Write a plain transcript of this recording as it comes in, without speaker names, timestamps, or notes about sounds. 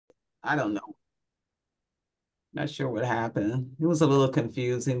I don't know. Not sure what happened. It was a little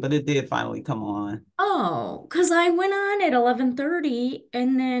confusing, but it did finally come on. Oh, because I went on at 11:30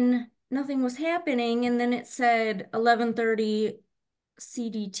 and then nothing was happening and then it said 11:30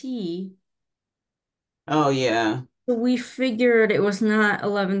 CDT. Oh yeah, So we figured it was not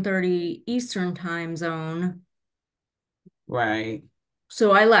 11:30 Eastern time zone. right.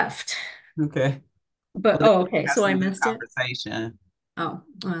 So I left. Okay. But Well, they oh, okay. had So I some good missed it. conversation. Oh,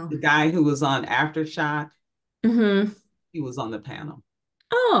 well. The guy who was on Aftershock, Mm-hmm. he was on the panel.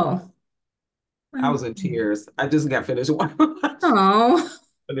 Oh, I well. was in tears. I just got finished watching, but Oh.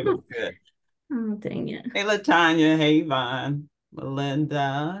 it was good. Oh, dang it. Hey, Latanya. Hey, Yvonne.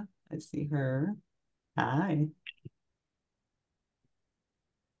 Melinda. I see her. Hi.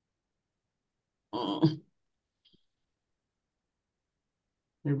 Mm.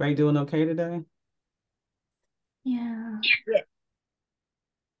 Everybody doing okay today? Yeah.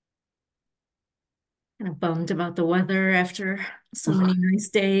 Kind of bummed about the weather after so many nice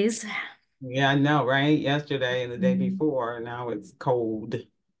days. Yeah, I know, right? Yesterday and the day Mm. before, now it's cold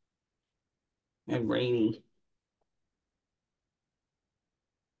and rainy.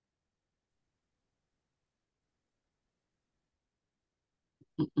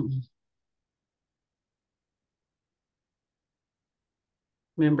 Mm-mm.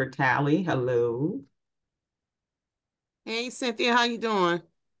 Member Tally, hello. Hey Cynthia, how you doing?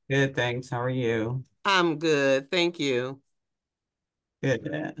 Good, thanks. How are you? I'm good, thank you.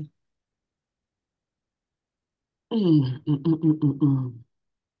 Good. Mm.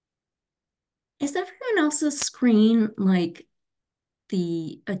 Is everyone else's screen like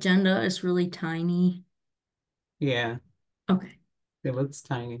the agenda is really tiny? Yeah, Okay. it looks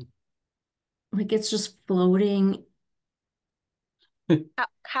tiny. Like it's just floating.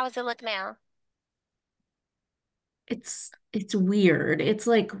 How does it look now? It's weird. It's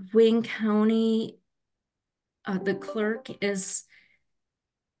like Wayne County, the clerk is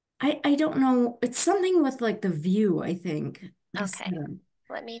I don't know. It's something with like the view, I think. The Okay, setup.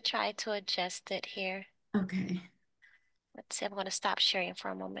 let me try to adjust it here. Okay. Let's see, I'm going to stop sharing for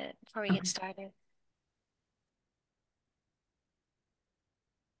a moment before we get Okay. started.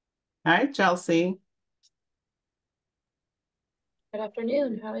 Hi, Chelsea. Good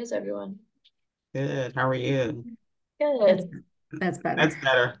afternoon. How is everyone? Good. How are you? That's Good. that's better. That's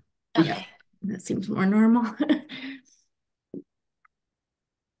better. Yeah. Okay. That seems more normal.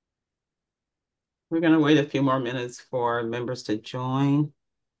 We're going to wait a few more minutes for members to join.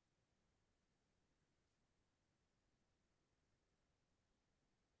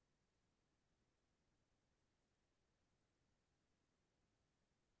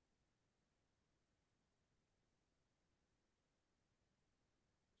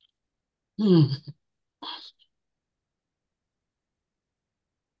 Hmm.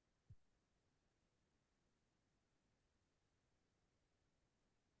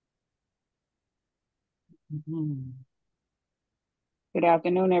 Good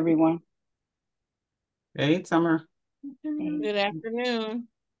afternoon, everyone. Hey, Summer. Hey. Good afternoon.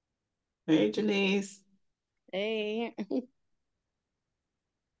 Hey, Janice. Hey.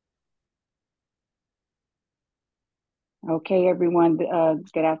 Okay, everyone.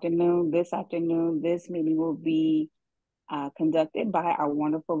 Good afternoon. This meeting will be conducted by our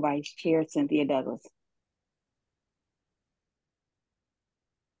wonderful Vice Chair, Cynthia Douglas.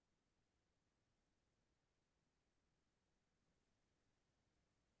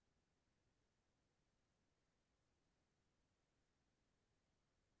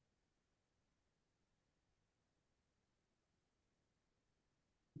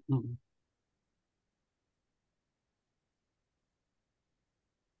 Hmm.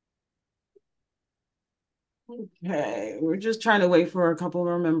 Okay, we're just trying to wait for a couple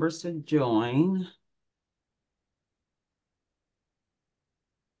more members to join.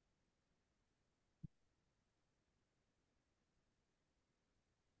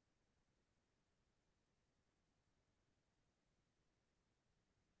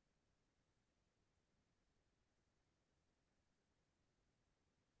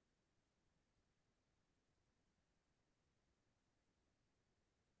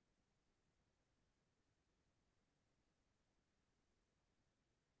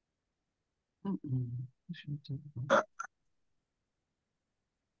 Mm-mm.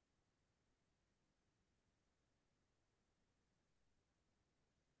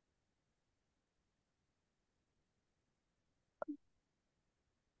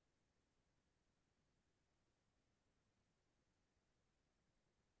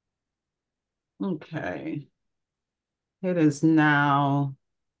 Okay, it is now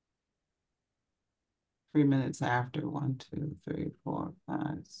 3 minutes after. 1, 2, 3, 4,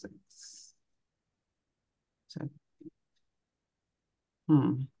 5, 6, So,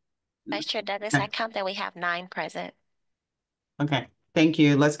 hmm. Vice Chair Douglas, I count that we have 9 present. Okay, thank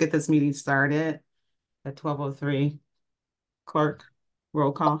you. Let's get this meeting started at 12:03. Clerk,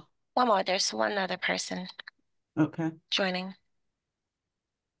 roll call. One more, there's one other person Okay. joining.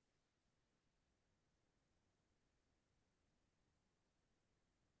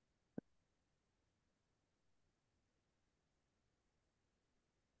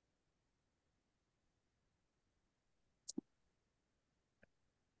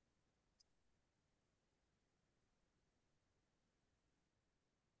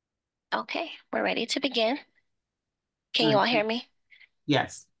 Okay, we're ready to begin. Can you all hear me?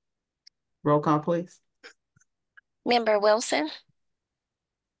 Yes. Roll call, please. Member Wilson?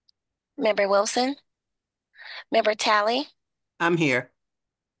 Member Wilson? Member Tally? I'm here.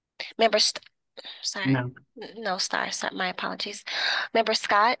 Member, sorry, No. no star, sorry, my apologies. Member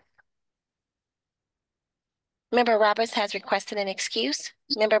Scott? Member Roberts has requested an excuse.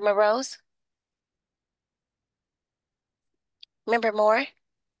 Member Morose? Member Moore?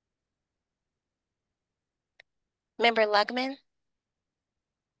 Member Lugman?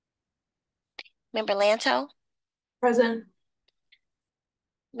 Member Lanto? Present.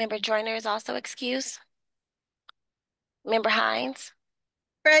 Member Joyner is also excused. Member Hines?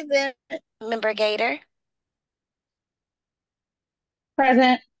 Present. Member Gator?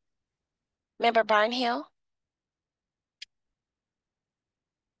 Present. Member Barnhill?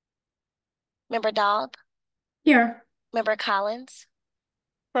 Member Daub? Here. Member Collins?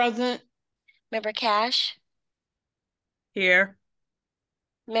 Present. Member Cash? Here.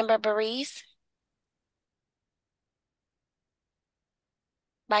 Member Baris?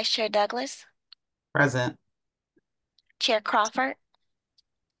 Vice Chair Douglas? Present. Chair Crawford?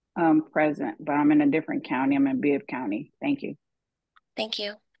 Present, but I'm in a different county. I'm in Bibb County. Thank you. Thank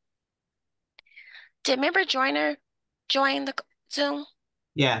you. Did Member Joyner join the Zoom?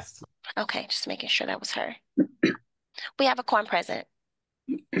 Yes. Okay, just making sure that was her. We have a quorum present.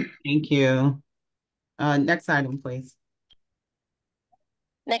 Thank you. Next item, please.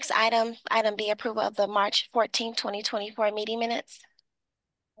 Next item, item B, approval of the March 14, 2024 meeting minutes.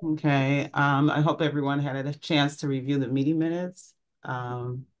 Okay, I hope everyone had a chance to review the meeting minutes.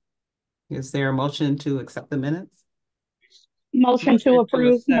 Is there a motion to accept the minutes? Motion to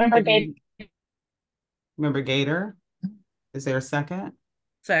approve, Member Gator. Member Gator, is there a second?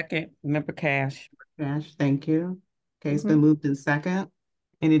 Second, Member Cash. Cash, thank you. Okay, it's been moved in second.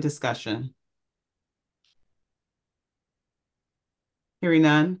 Any discussion? Hearing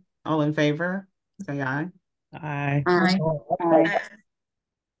none, all in favor, say aye. Aye. Aye. Aye.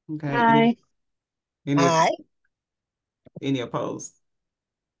 Okay. Aye. Any opposed?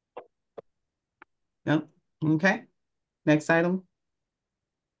 No? Okay. Next item.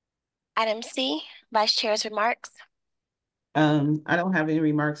 Item C, Vice Chair's remarks. I don't have any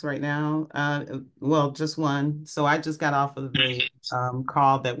remarks right now. Well, just one. So I just got off of the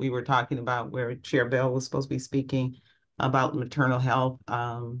call that we were talking about where Chair Bell was supposed to be speaking about maternal health.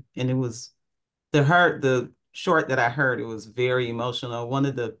 And it was the short that I heard, it was very emotional. One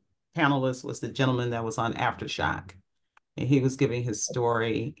of the panelists was the gentleman that was on Aftershock, and he was giving his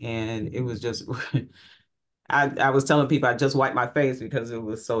story, and it was just I was telling people I just wiped my face because it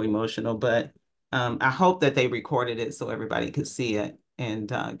was so emotional, but I hope that they recorded it so everybody could see it and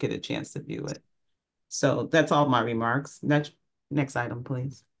get a chance to view it. So that's all my remarks. Next item,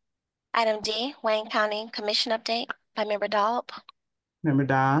 please. Item D, Wayne County Commission update by Member Daub. Member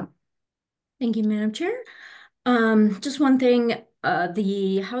Dodd. Thank you, Madam Chair. Just one thing,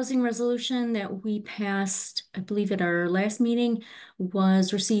 the housing resolution that we passed, I believe at our last meeting,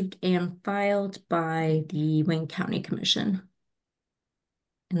 was received and filed by the Wayne County Commission.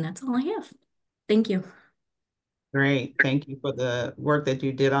 And that's all I have. Thank you. Great. Thank you for the work that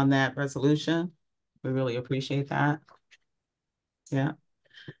you did on that resolution. We really appreciate that. Yeah.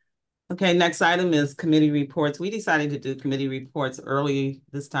 Okay, next item is committee reports. We decided to do committee reports early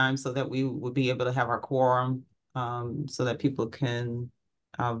this time so that we would be able to have our quorum, so that people can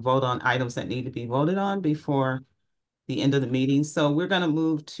vote on items that need to be voted on before the end of the meeting. So we're going to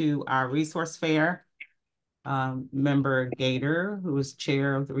move to our resource fair. Member Gator, who is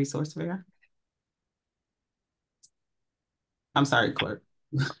chair of the resource fair. I'm sorry, clerk.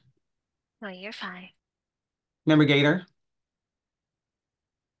 No, you're fine. Member Gator.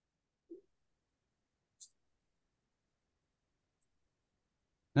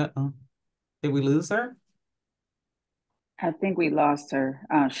 Uh-oh. Did we lose her? I think we lost her.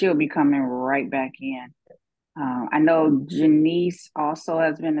 She'll be coming right back in. I know Janice also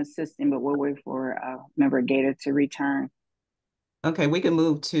has been assisting, but we'll wait for Member Gator to return. Okay, we can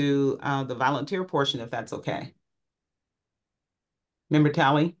move to the volunteer portion if that's okay. Member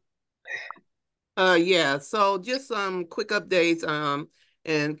Tally? Yeah, so just some quick updates,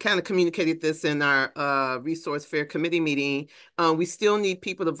 and kind of communicated this in our resource fair committee meeting. We still need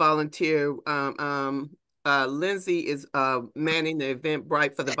people to volunteer. Lindsay is manning the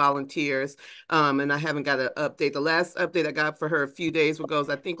Eventbrite for the volunteers, and I haven't got an update. The last update I got for her a few days ago is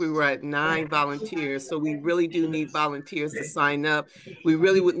I think we were at 9 volunteers, so we really do need volunteers to sign up. We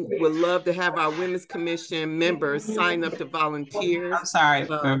really would love to have our Women's Commission members sign up to volunteers. I'm sorry,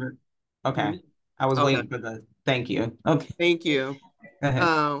 Uh, okay. I was Okay. waiting for the, thank you. Okay, Thank you. go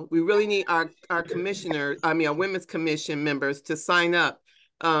ahead. We really need our Women's Commission members to sign up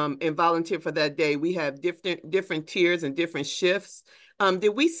and volunteer for that day. We have different tiers and different shifts. Did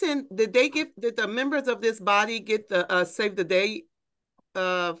the members of this body get the Save the Day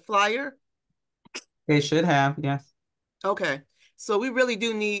flyer? They should have, yes. Okay. So we really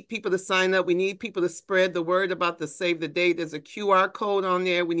do need people to sign up. We need people to spread the word about the Save the Date. There's a QR code on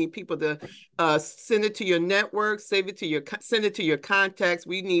there. We need people to send it to your network, send it to your contacts.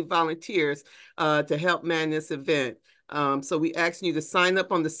 We need volunteers to help man this event. So we asking you to sign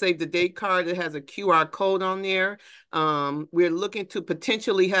up on the Save the Date card. It has a QR code on there. We're looking to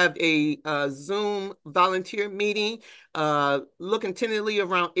potentially have a Zoom volunteer meeting, looking tentatively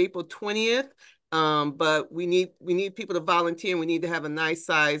around April 20th. But we need people to volunteer, and we need to have a nice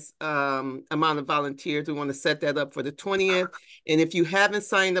size amount of volunteers. We want to set that up for the 20th. And if you haven't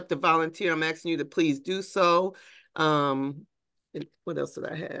signed up to volunteer, I'm asking you to please do so. What else did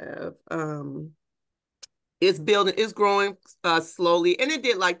I have? It's growing slowly, and it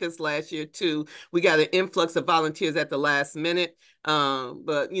did like this last year too. We got an influx of volunteers at the last minute,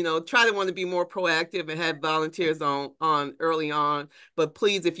 but try to want to be more proactive and have volunteers on early on. But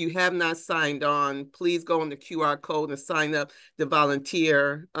please, if you have not signed on, please go on the QR code and sign up to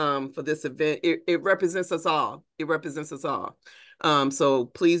volunteer for this event. It represents us all. It represents us all. So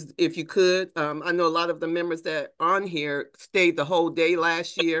please, if you could, I know a lot of the members that are on here stayed the whole day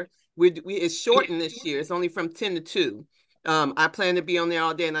last year. It's shortened this year. It's only from 10 to 2. I plan to be on there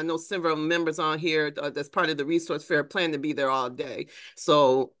all day, and I know several members on here that's part of the resource fair plan to be there all day.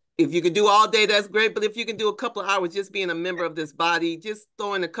 So if you can do all day, that's great. But if you can do a couple of hours, just being a member of this body, just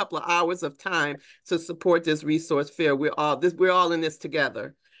throw in a couple of hours of time to support this resource fair. We're all in this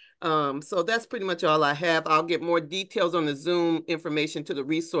together. So that's pretty much all I have. I'll get more details on the Zoom information to the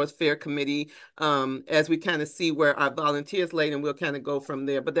Resource Fair Committee as we kind of see where our volunteers lay, and we'll kind of go from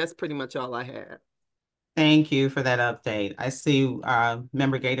there. But that's pretty much all I have. Thank you for that update. I see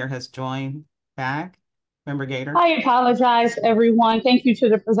Member Gator has joined back. Member Gator. I apologize, everyone. Thank you to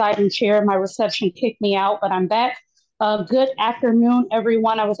the presiding chair. My reception kicked me out, but I'm back. Good afternoon,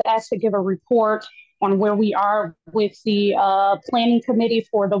 everyone. I was asked to give a report on where we are with the planning committee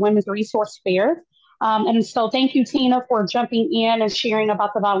for the Women's Resource Fair. And so thank you, Tina, for jumping in and sharing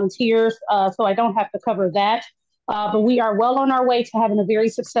about the volunteers. So I don't have to cover that. But we are well on our way to having a very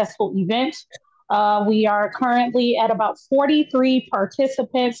successful event. We are currently at about 43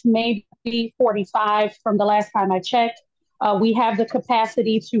 participants, maybe 45 from the last time I checked. We have the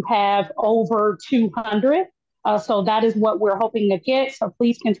capacity to have over 200. So that is what we're hoping to get. So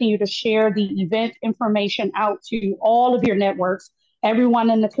please continue to share the event information out to all of your networks, everyone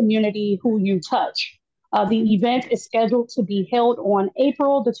in the community who you touch. The event is scheduled to be held on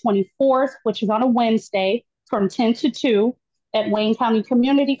April the 24th, which is on a Wednesday from 10 to 2 at Wayne County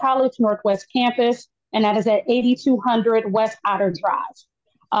Community College Northwest Campus, and that is at 8200 West Otter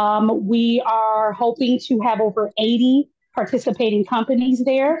Drive. We are hoping to have over 80 participating companies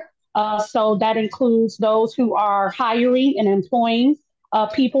there. So that includes those who are hiring and employing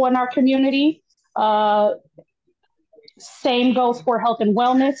people in our community. Same goes for health and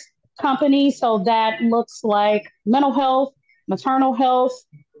wellness companies. So that looks like mental health, maternal health,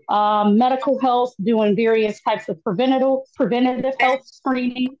 medical health, doing various types of preventative health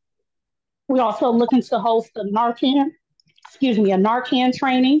screening. We're also looking to host a Narcan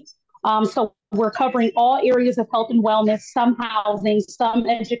training. So we're covering all areas of health and wellness, some housing, some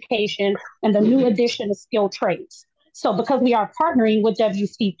education, and the new addition of skilled trades. So because we are partnering with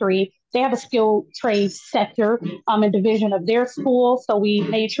WC3, they have a skilled trades sector and division of their school. So we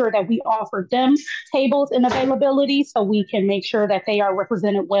made sure that we offered them tables and availability so we can make sure that they are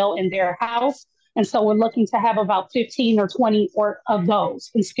represented well in their house. And so we're looking to have about 15 or 20 of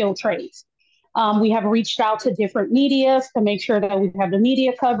those in skilled trades. We have reached out to different media to make sure that we have the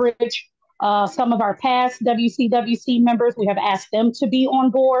media coverage. Some of our past WCWC members, we have asked them to be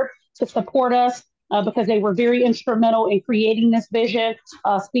on board to support us. because they were very instrumental in creating this vision,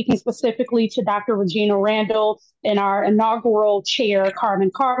 speaking specifically to Dr. Regina Randall and our inaugural chair,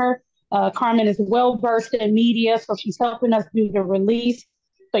 Carmen Carter. Carmen is well versed in media, so she's helping us do the release.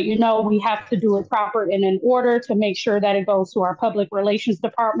 But you know, we have to do it proper and in order to make sure that it goes to our public relations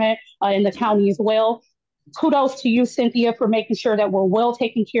department in the county as well. Kudos to you, Cynthia, for making sure that we're well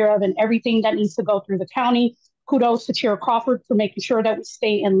taken care of and everything that needs to go through the county. Kudos to Chair Crawford for making sure that we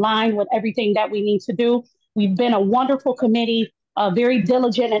stay in line with everything that we need to do. We've been a wonderful committee, very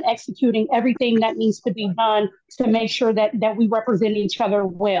diligent in executing everything that needs to be done to make sure that we represent each other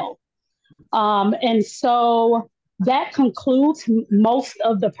well. And so that concludes most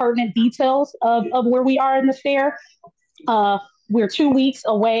of the pertinent details of where we are in the fair. We're 2 weeks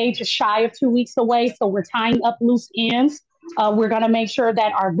away, just shy of 2 weeks away, so we're tying up loose ends. We're going to make sure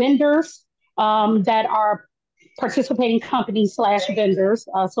that our vendors that are participating companies / vendors,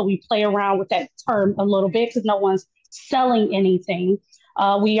 so we play around with that term a little bit because no one's selling anything.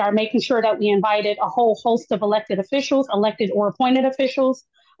 We are making sure that we invited a whole host of elected officials, elected or appointed officials,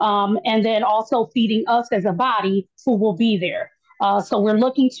 and then also feeding us as a body who will be there. So we're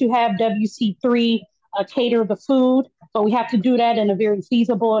looking to have WC3 cater the food, but we have to do that in a very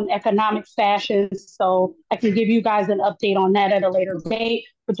feasible and economic fashion. So I can give you guys an update on that at a later date,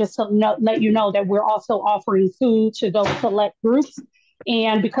 but just to let you know that we're also offering food to those select groups.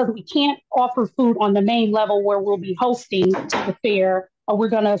 And because we can't offer food on the main level where we'll be hosting the fair, we're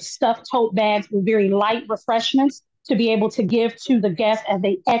going to stuff tote bags with very light refreshments to be able to give to the guests as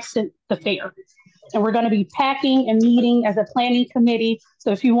they exit the fair. And we're going to be packing and meeting as a planning committee.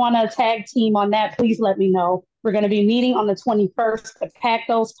 So if you want to tag team on that, please let me know. We're going to be meeting on the 21st to pack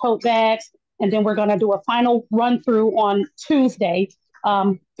those tote bags. And then we're going to do a final run through on Tuesday,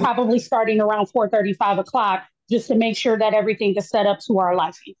 probably starting around 4:30, 5 o'clock, just to make sure that everything is set up to our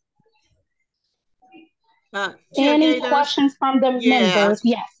liking. Any Gator? questions from the members?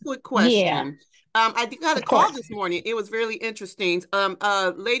 Yes. Quick question. Yeah. I got a call this morning. It was really interesting.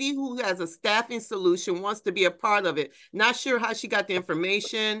 A lady who has a staffing solution wants to be a part of it. Not sure how she got the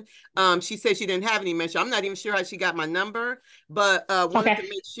information. She said she didn't have any mention. I'm not even sure how she got my number, but wanted to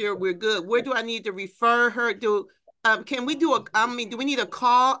make sure we're good. Where do I need to refer her? Can we do do we need a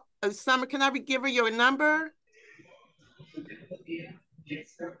call? Summer, can I give her your number?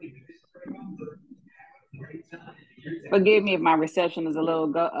 Forgive me if my reception is a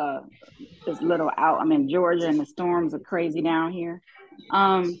little out. I'm in Georgia and the storms are crazy down here.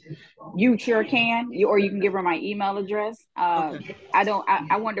 You sure can, or you can give her my email address. Okay.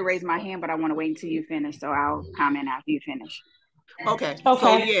 I wanted to raise my hand, but I want to wait until you finish, so I'll comment after you finish. Okay.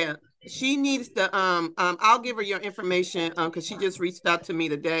 So yeah, she needs to I'll give her your information because she just reached out to me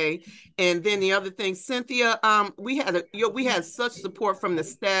today. And then the other thing, Cynthia, we had such support from the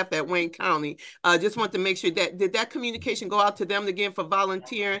staff at Wayne County. Just want to make sure did that communication go out to them again for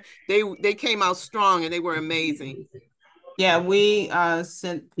volunteering? They came out strong and they were amazing. Yeah, we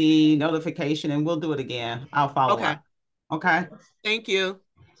sent the notification and we'll do it again. I'll follow up. Okay. Thank you.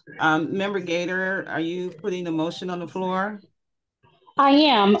 Member Gator, are you putting the motion on the floor? I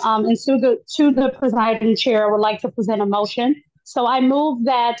am, and to the presiding chair, I would like to present a motion. So I move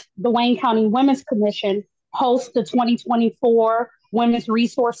that the Wayne County Women's Commission host the 2024 Women's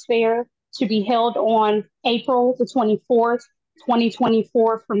Resource Fair to be held on April the 24th,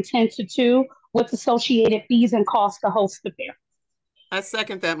 2024 from 10 to 2 with associated fees and costs to host the fair. I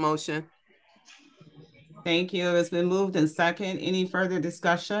second that motion. Thank you. It's been moved and second. Any further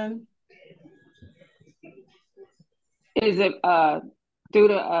discussion? Is it through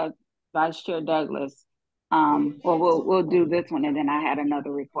the Vice Chair Douglas? Well, we'll do this one, and then I had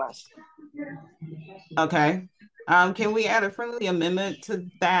another request. Okay. Can we add a friendly amendment to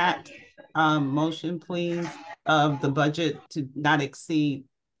that motion, please, of the budget to not exceed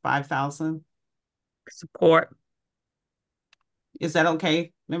 5,000? Support. Is that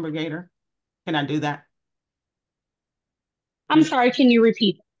okay, Member Gator? Can I do that? I'm sorry, can you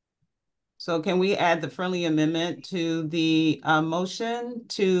repeat? So can we add the friendly amendment to the motion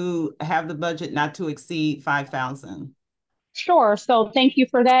to have the budget not to exceed 5,000? Sure. So thank you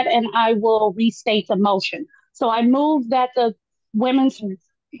for that. And I will restate the motion. So I move that the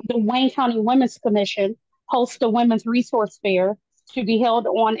Wayne County Women's Commission host the Women's Resource Fair to be held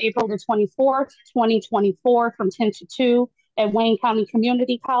on April the 24th, 2024 from 10 to 2 at Wayne County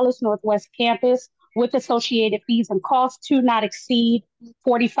Community College Northwest Campus with associated fees and costs to not exceed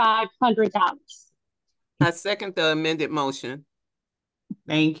 $4,500. I second the amended motion.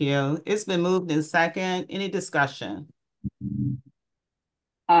 Thank you. It's been moved in second. Any discussion?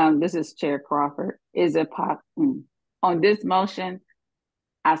 This is Chair Crawford. Is it on this motion?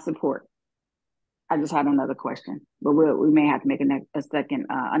 I support. I just had another question, but we may have to make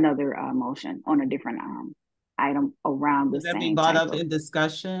another motion on a different item around the Would that be same brought type up of. in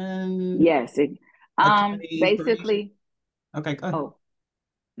discussion? Yes, Attorney information? basically. Okay, go ahead. Oh,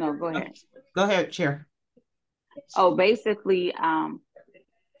 no, go ahead. Go ahead, Chair. Oh, basically, has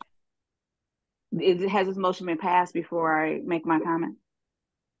this motion been passed before I make my comment?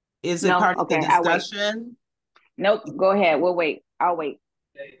 Is it No? part of the Okay, I'll wait. discussion? Nope, go ahead. We'll wait. I'll wait.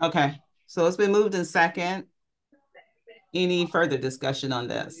 Okay, so it's been moved in second. Any further discussion on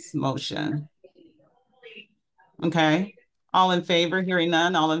this motion? Okay, all in favor? Hearing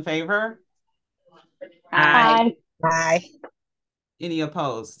none, all in favor? Aye. Aye. Any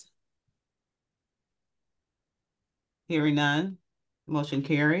opposed? Hearing none, motion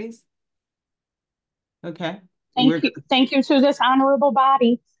carries. Okay. Thank you to this honorable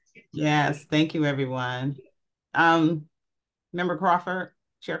body. Yes, thank you, everyone. Member Crawford,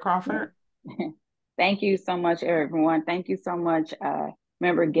 Chair Crawford. Thank you so much, everyone. Thank you so much,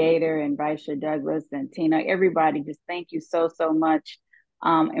 Member Gator and Vice Chair Douglas and Tina. Everybody, just thank you so much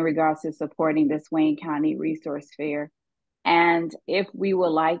in regards to supporting this Wayne County Resource Fair. And if we would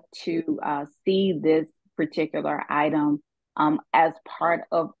like to see this particular item as part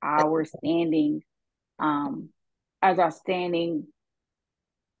of our standing,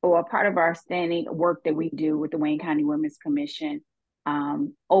 or part of our standing work that we do with the Wayne County Women's Commission,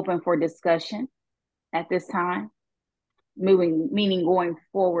 open for discussion at this time, meaning going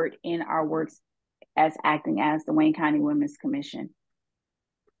forward in our works as acting as the Wayne County Women's Commission.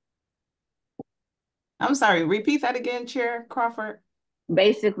 I'm sorry, repeat that again, Chair Crawford.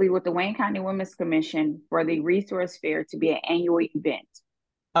 Basically, with the Wayne County Women's Commission, for the Resource Fair to be an annual event.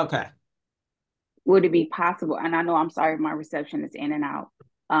 Okay. Would it be possible, and I know, I'm sorry, my reception is in and out,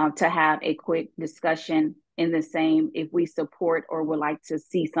 to have a quick discussion in the same, if we support or would like to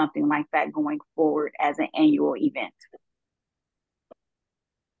see something like that going forward as an annual event?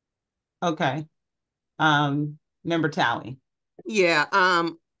 Okay. Member Talley. Yeah,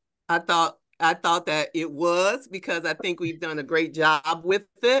 I thought that it was, because I think we've done a great job with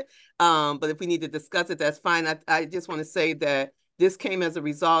it. But if we need to discuss it, that's fine. I just want to say that this came as a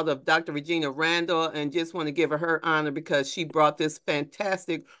result of Dr. Regina Randall, and just want to give her honor because she brought this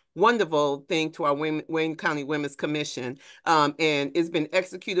fantastic, wonderful thing to our Wayne County Women's Commission. And it's been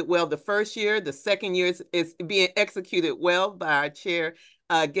executed well the first year. The second year is being executed well by our chair,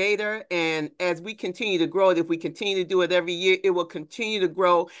 Gator. And as we continue to grow it, if we continue to do it every year, it will continue to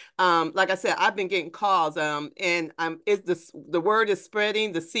grow. Like I said, I've been getting calls, and the word is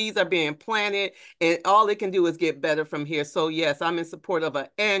spreading, the seeds are being planted, and all it can do is get better from here. So yes, I'm in support of an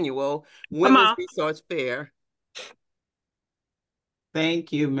annual Women's Resource Fair.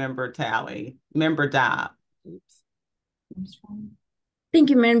 Thank you, Member Talley. Member Dobb. Thank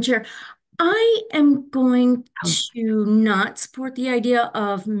you, Madam Chair. I am going to not support the idea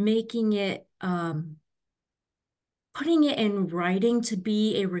of making it, putting it in writing to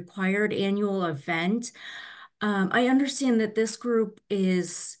be a required annual event. I understand that this group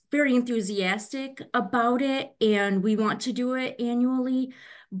is very enthusiastic about it and we want to do it annually,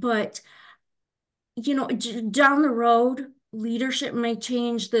 but you know, down the road, leadership may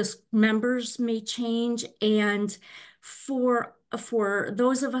change, this members may change, and for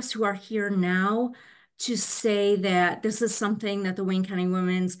those of us who are here now to say that this is something that the Wayne County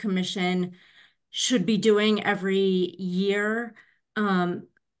Women's Commission should be doing every year, I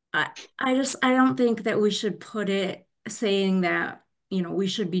don't think that we should put it saying that, you know, we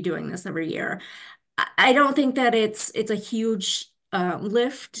should be doing this every year. I don't think that it's a huge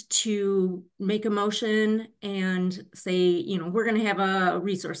lift to make a motion and say, you know, we're going to have a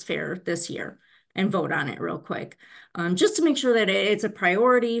resource fair this year and vote on it real quick, just to make sure that it's a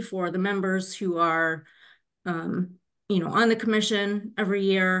priority for the members who are, you know, on the commission every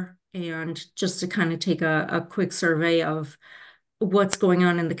year, and just to kind of take a quick survey of what's going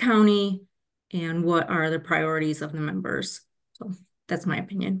on in the county and what are the priorities of the members. So that's my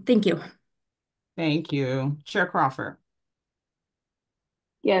opinion. Thank you. Thank you. Chair Crawford.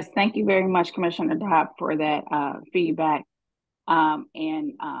 Yes, thank you very much, Commissioner Dobb, for that feedback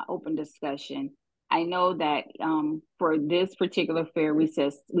and open discussion. I know that for this particular fair, we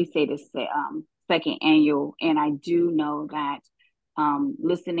say this second annual, and I do know that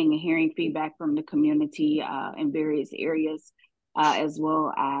listening and hearing feedback from the community in various areas, as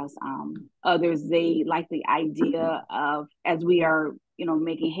well as others, they like the idea of, as we are, you know,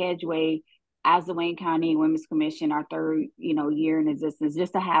 making headway as the Wayne County Women's Commission, our third, you know, year in existence,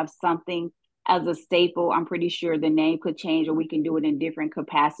 just to have something as a staple. I'm pretty sure the name could change, or we can do it in different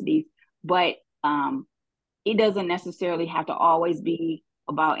capacities, but it doesn't necessarily have to always be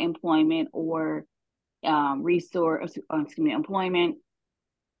about employment or employment,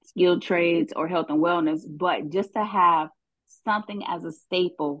 skilled trades, or health and wellness, but just to have something as a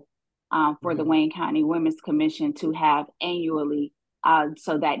staple for the Wayne County Women's Commission to have annually,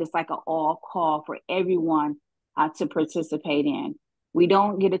 so that it's like an all call for everyone to participate in. We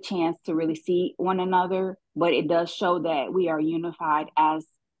don't get a chance to really see one another, but it does show that we are unified as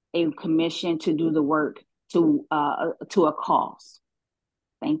a commission to do the work to a cause.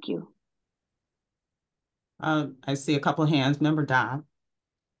 Thank you. I see a couple of hands. Member Dodd.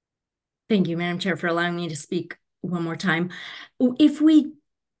 Thank you, Madam Chair, for allowing me to speak one more time. If we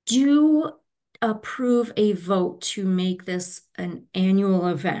do approve a vote to make this an annual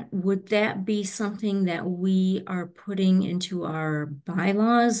event, would that be something that we are putting into our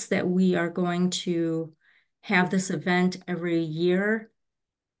bylaws, that we are going to have this event every year?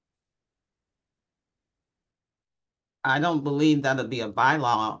 I don't believe that'll be a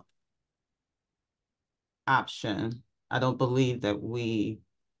bylaw option. I don't believe that we,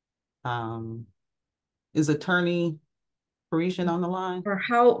 is Attorney Parisian on the line? Or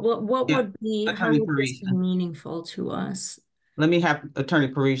what Yeah, would be, how Attorney would this be Parisian. meaningful to us? Let me have Attorney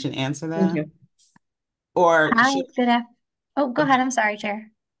Parisian answer Thank that. you. Or Hi, should, oh, go ahead. I'm sorry,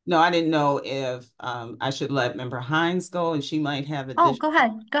 Chair. no, I didn't know if I should let Member Hines go, and she might have Oh, additional.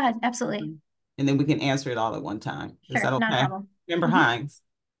 go ahead. Absolutely. And then we can answer it all at one time. Is that Sure, not a okay? problem. Member Hines.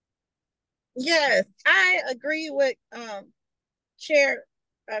 Yes, I agree with Chair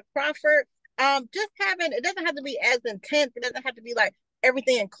Crawford. Just having, it doesn't have to be as intense. It doesn't have to be like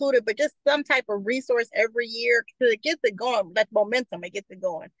everything included, but just some type of resource every year because it gets it going. That momentum, it gets it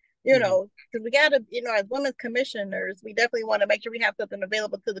going. You know, because we got to, as women's commissioners, we definitely want to make sure we have something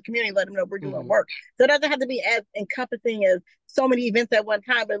available to the community, let them know we're doing work. So it doesn't have to be as encompassing as so many events at one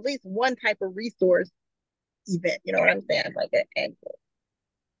time, but at least one type of resource event. You know what I'm saying? Like an annual.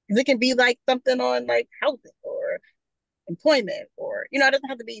 Because it can be like something on like housing or employment or, it doesn't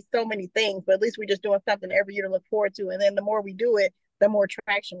have to be so many things, but at least we're just doing something every year to look forward to. And then the more we do it, the more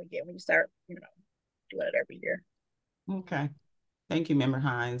traction we get when you start, doing it every year. Okay. Thank you, Member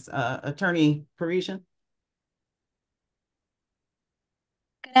Hines. Attorney Parisian.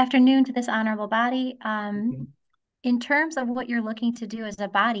 Good afternoon to this honorable body. In terms of what you're looking to do as a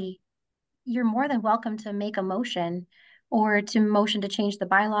body, you're more than welcome to make a motion or to motion to change the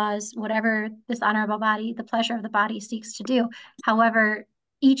bylaws, whatever this honorable body, the pleasure of the body seeks to do. However,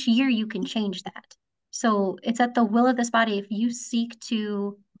 each year you can change that. So it's at the will of this body. If you seek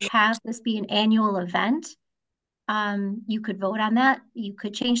to have this be an annual event, you could vote on that. You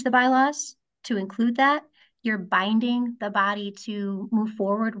could change the bylaws to include that. You're binding the body to move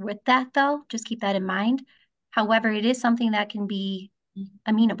forward with that, though. Just keep that in mind. However, it is something that can be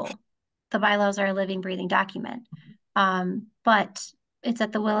amenable. The bylaws are a living, breathing document. But it's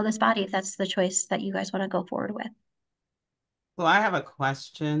at the will of this body if that's the choice that you guys want to go forward with. Well, I have a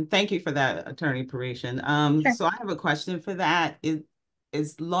question. Thank you for that, Attorney Parisian. Sure. So I have a question for that.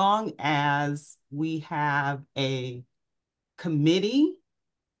 As long as we have a committee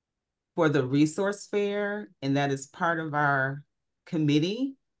for the resource fair, and that is part of our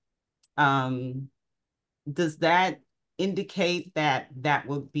committee, does that indicate that that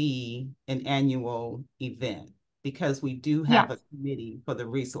will be an annual event? Because we do have a committee for the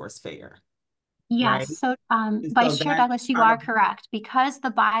resource fair. Yes, right? so Vice Chair Douglas, you are correct. Because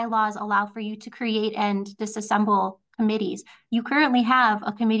the bylaws allow for you to create and disassemble committees, you currently have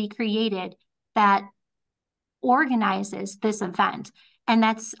a committee created that organizes this event. And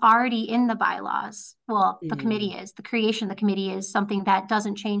that's already in the bylaws. Well, the committee is. The creation of the committee is something that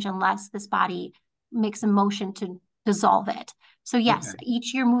doesn't change unless this body makes a motion to dissolve it. So yes,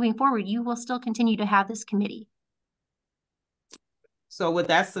 each year moving forward, you will still continue to have this committee. So would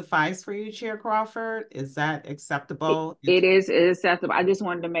that suffice for you, Chair Crawford? Is that acceptable? It is acceptable. I just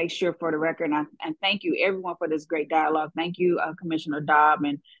wanted to make sure for the record, and thank you everyone for this great dialogue. Thank you, Commissioner Dobb,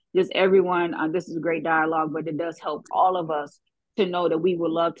 and just everyone. This is a great dialogue, but it does help all of us to know that we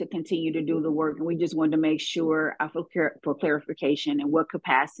would love to continue to do the work. And we just wanted to make sure for clarification and what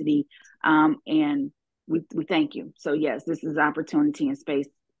capacity. And we thank you. So yes, this is opportunity and space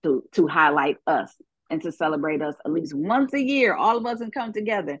to highlight us and to celebrate us at least once a year. All of us can come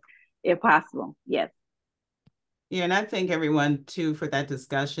together if possible. Yes. Yeah, and I thank everyone too for that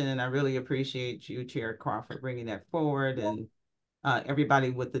discussion. And I really appreciate you, Chair Crawford, bringing that forward, and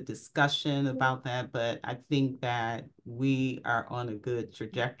everybody with the discussion about that. But I think that we are on a good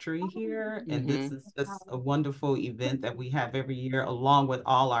trajectory here. And this is just a wonderful event that we have every year, along with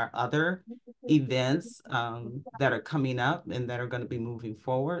all our other events that are coming up and that are going to be moving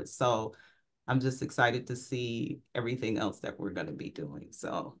forward. So I'm just excited to see everything else that we're going to be doing.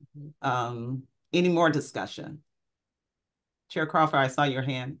 So Any more discussion? Chair Crawford, I saw your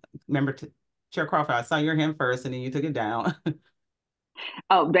hand. Chair Crawford, I saw your hand first and then you took it down.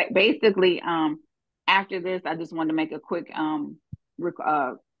 Oh, basically, after this, I just wanted to make a quick,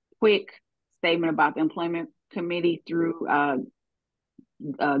 quick statement about the employment committee through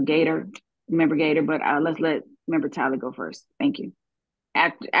member Gator, but let's let member Tyler go first. Thank you.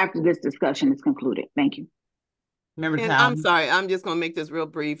 After this discussion is concluded. Thank you. Member And Tyler. I'm sorry, I'm just gonna make this real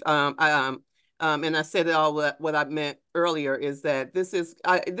brief. And I said it all what I meant earlier is that this is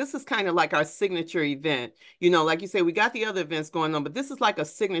kind of like our signature event. You know, like you say, we got the other events going on, but this is like a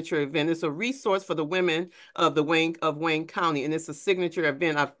signature event. It's a resource for the women of Wayne County, and it's a signature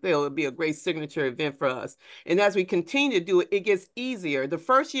event. I feel it'd be a great signature event for us. And as we continue to do it, it gets easier. The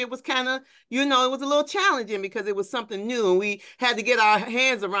first year was kind of, you know, it was a little challenging because it was something new, and we had to get our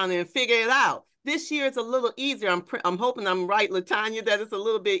hands around it and figure it out. This year it's a little easier. I'm hoping I'm right, Latanya, that it's a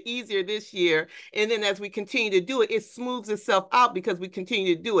little bit easier this year. And then as we continue to do it, it smooths itself out because we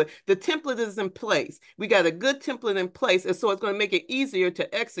continue to do it. The template is in place. We got a good template in place, and so it's going to make it easier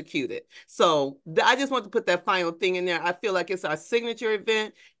to execute it. So I just want to put that final thing in there. I feel like it's our signature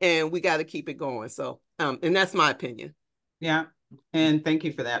event, and we got to keep it going. So, and that's my opinion. Yeah, and thank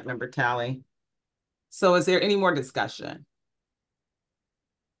you for that, Member Talley. So is there any more discussion?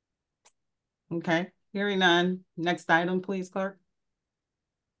 Okay, hearing none. Next item, please, clerk.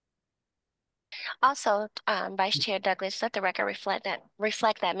 Also, Vice Chair Douglas, let the record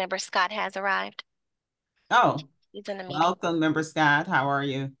reflect that Member Scott has arrived. Oh, he's in the meeting. Welcome, Member Scott. How are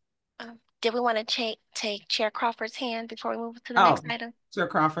you? Did we want to take Chair Crawford's hand before we move to the next item? Chair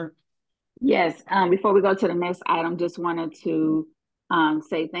Crawford. Yes. Before we go to the next item, just wanted to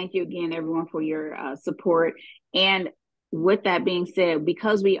say thank you again, everyone, for your support. And with that being said,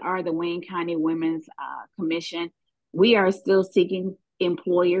 because we are the Wayne County Women's Commission, we are still seeking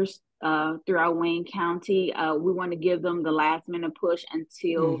employers throughout Wayne County. We want to give them the last minute push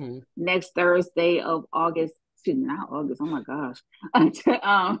until next Thursday of August. Excuse me, not August. Oh my gosh,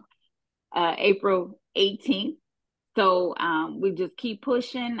 until April 18th. So we just keep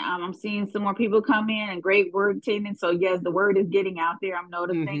pushing. I'm seeing some more people come in and great word attending. So yes, the word is getting out there. I'm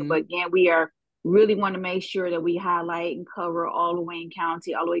noticing, but again, we are really want to make sure that we highlight and cover all of Wayne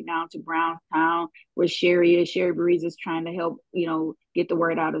County, all the way down to Brownstown, where Sherry is. Sherry Breeze is trying to help, you know, get the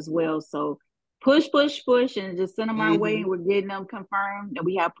word out as well. So push, and just send them our way, and we're getting them confirmed. And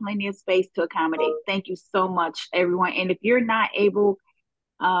we have plenty of space to accommodate. Thank you so much, everyone. And if you're not able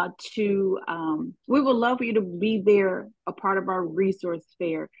we would love for you to be there, a part of our resource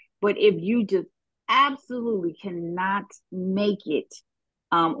fair. But if you just absolutely cannot make it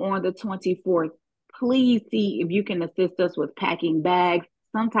on the 24th, please see if you can assist us with packing bags,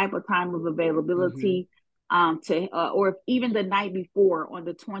 some type of time of availability, or if even the night before on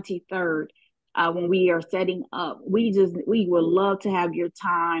the 23rd, when we are setting up, we would love to have your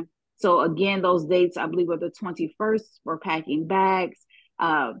time. So again, those dates, I believe, are the 21st for packing bags,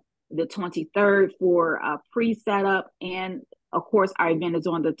 the 23rd for pre-setup, and of course our event is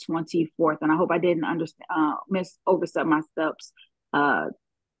on the 24th. And I hope I didn't overstep my steps,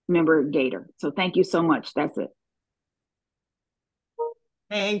 Member Gator. So thank you so much. That's it.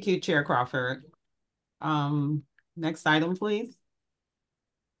 Thank you, Chair Crawford. Next item, please.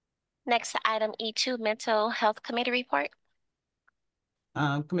 Next item, E2, Mental Health Committee report.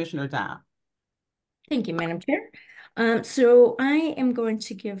 Commissioner Dow. Thank you, Madam Chair. So I am going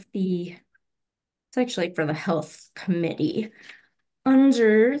to give it's actually for the Health Committee,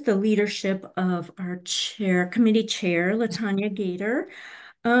 under the leadership of our committee chair, Latanya Gator.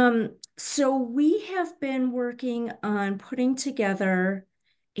 So we have been working on putting together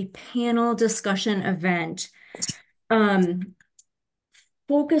a panel discussion event,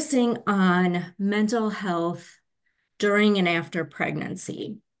 focusing on mental health during and after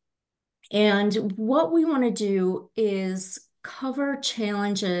pregnancy. And what we want to do is cover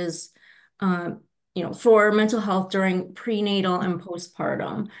challenges, for mental health during prenatal and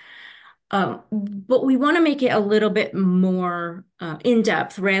postpartum. But we want to make it a little bit more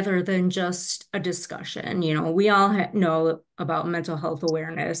in-depth rather than just a discussion. You know, we all know about mental health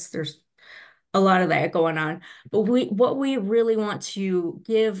awareness. There's a lot of that going on. But what we really want to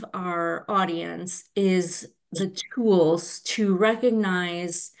give our audience is the tools to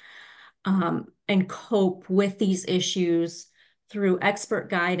recognize and cope with these issues through expert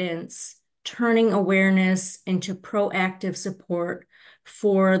guidance, turning awareness into proactive support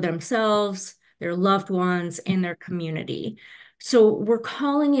for themselves, their loved ones, and their community. So we're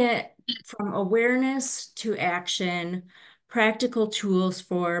calling it From Awareness to Action, Practical Tools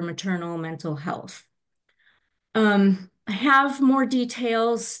for Maternal Mental Health. I have more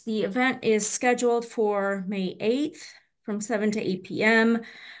details. The event is scheduled for May 8th from 7 to 8 p.m.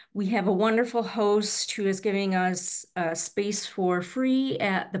 We have a wonderful host who is giving us space for free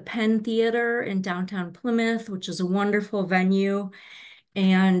at the Penn Theater in downtown Plymouth, which is a wonderful venue.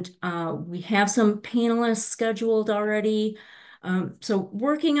 And we have some panelists scheduled already. So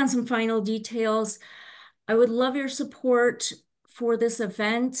working on some final details. I would love your support for this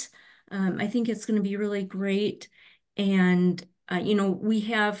event. I think it's going to be really great. And, we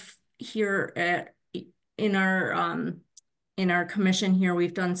have here in our commission here,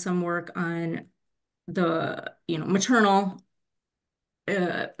 we've done some work on the, maternal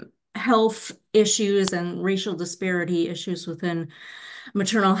health issues and racial disparity issues within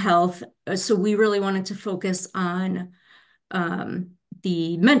maternal health. So we really wanted to focus on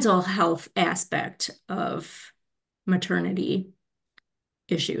the mental health aspect of maternity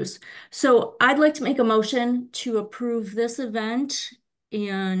issues. So I'd like to make a motion to approve this event.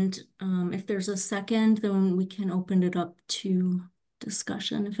 And if there's a second, then we can open it up to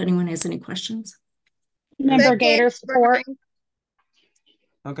discussion if anyone has any questions. Member Gator, support.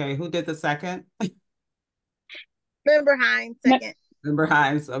 Okay, who did the second? Member Hines, second. Member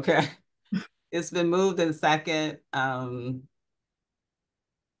Hines, okay. It's been moved in second. And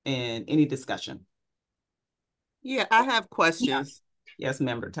any discussion? Yeah, I have questions. Yes,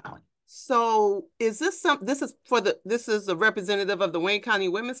 Member Talley. So is this this is a representative of the Wayne County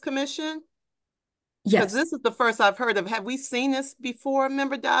Women's Commission? Yes. Because this is the first I've heard of. Have we seen this before,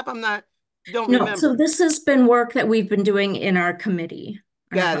 Member Dobb? Don't No, remember. so this has been work that we've been doing in our committee.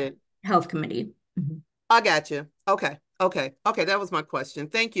 Got it. Health committee. Mm-hmm. I got you. Okay. That was my question.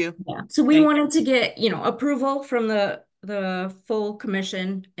 Thank you. Yeah. So we wanted to get, approval from the full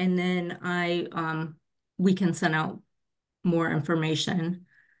commission, and then we can send out more information.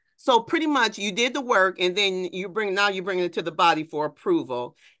 So pretty much you did the work, and then you bring it to the body for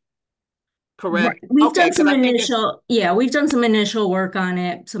approval. Correct. Right. We've done some initial work on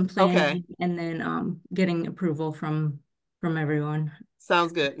it, some planning, and then getting approval from everyone.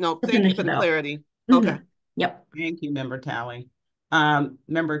 Sounds good. No, thank you for the clarity. Mm-hmm. Okay. Yep. Thank you, Member Talley.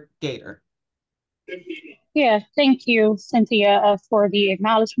 Member Gator. Yeah, thank you, Cynthia, for the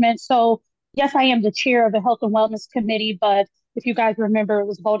acknowledgement. So yes, I am the chair of the Health and Wellness Committee, but if you guys remember, it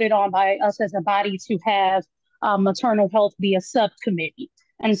was voted on by us as a body to have maternal health be a subcommittee.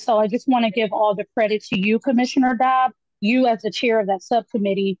 And so I just want to give all the credit to you, Commissioner Dobb. You, as the chair of that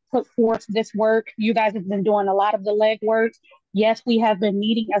subcommittee, put forth this work. You guys have been doing a lot of the legwork. Yes, we have been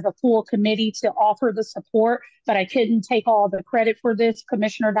meeting as a full committee to offer the support, but I couldn't take all the credit for this.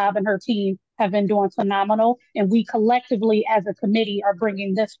 Commissioner Dobb and her team have been doing phenomenal. And we collectively, as a committee, are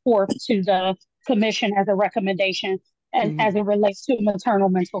bringing this forth to the commission as a recommendation and as it relates to maternal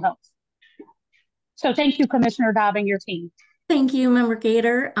mental health. So thank you, Commissioner Dobb and your team. Thank you, Member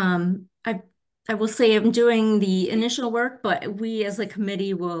Gator. I will say I'm doing the initial work, but we as a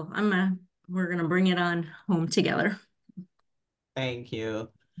committee we're gonna bring it on home together. Thank you.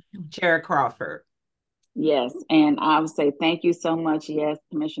 Chair Crawford. Yes, and I would say thank you so much. Yes,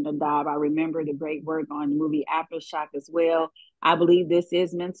 Commissioner Dobb. I remember the great work on the movie Aftershock as well. I believe this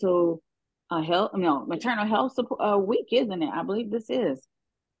is maternal health support week, isn't it? I believe this is.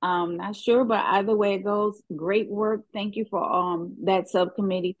 Not sure, but either way it goes, great work. Thank you for that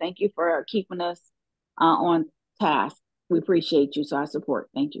subcommittee. Thank you for keeping us on task. We appreciate you, so I support.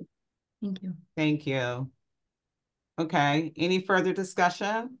 Thank you. Thank you. Thank you. Okay, any further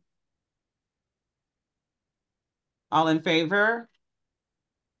discussion? All in favor?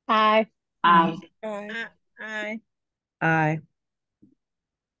 Aye. Aye. Aye. Aye. Aye.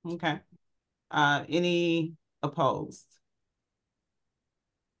 Okay. Any opposed?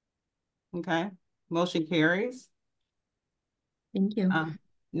 Okay, motion carries. Thank you.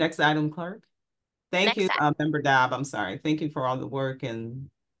 Next item, clerk. Thank you, Member Dobb. I'm sorry. Thank you for all the work and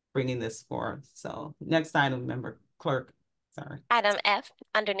bringing this forth. So next item, Member Clerk. Sorry. Item F,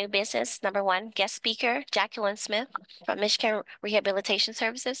 under new business, number 1, guest speaker, Jacqueline Smith from Michigan Rehabilitation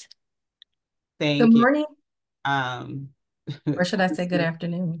Services. Thank you. Good morning. Or should I say good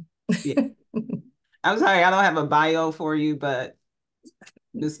afternoon? Yeah. I'm sorry, I don't have a bio for you, but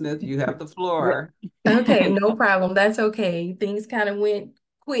Ms. Smith, you have the floor. Okay, no problem. That's okay. Things kind of went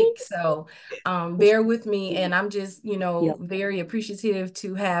quick, so bear with me. And I'm just, very appreciative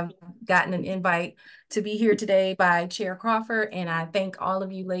to have gotten an invite to be here today by Chair Crawford. And I thank all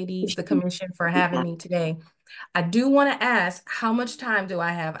of you ladies, the commission, for having me today. I do want to ask, how much time do I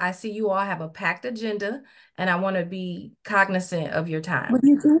have? I see you all have a packed agenda, and I want to be cognizant of your time.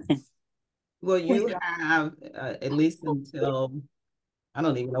 Well, you have at least until I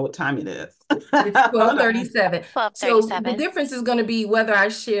don't even know what time it is. It's Hold on. 12:37. So the 12:37. difference is going to be whether I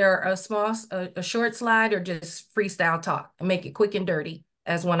share a short slide or just freestyle talk and make it quick and dirty,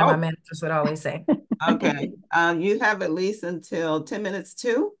 as one of my Oh, managers would always say. okay. You have at least until 10 minutes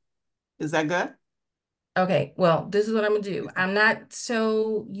too. Is that good? Okay, well, this is what I'm gonna do. I'm not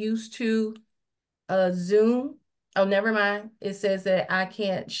so used to Zoom. Oh, never mind. It says that I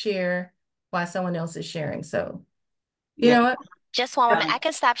can't share while someone else is sharing. So, you know what? Just one moment. I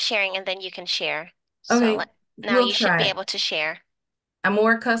can stop sharing and then you can share. Okay, So now we'll you should be try. able to share. I'm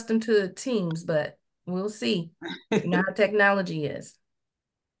more accustomed to Teams, but we'll see. You know how technology is.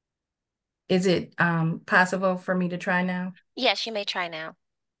 Is it possible for me to try now? Yes, you may try now.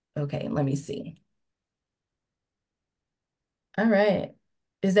 Okay, let me see. All right.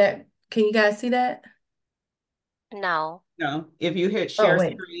 Can you guys see that? No. No, if you hit Oh, share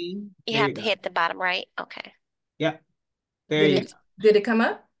wait. screen, You there have you to go. hit the bottom right. Okay. Yep. There you go. Did it come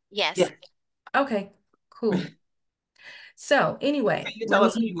up? Yes. Yeah. Okay, cool. So anyway, Can you let tell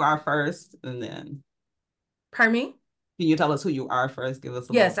us who me, you are first, and then pardon me? can you tell us who you are first? Give us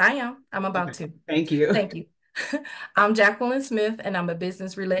a Yes, little. I am. I'm about Okay. to. Thank you. Thank you. I'm Jacqueline Smith, and I'm a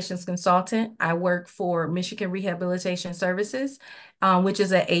business relations consultant. I work for Michigan Rehabilitation Services, which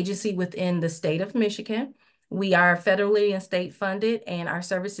is an agency within the state of Michigan. We are federally and state funded, and our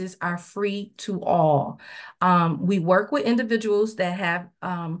services are free to all. We work with individuals that have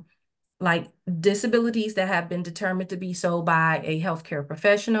like disabilities that have been determined to be so by a healthcare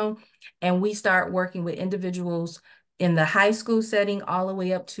professional. And we start working with individuals in the high school setting all the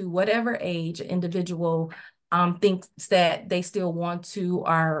way up to whatever age individual thinks that they still want to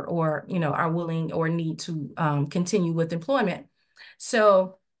or are willing or need to continue with employment.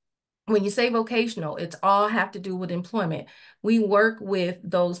 So when you say vocational, it's all have to do with employment. We work with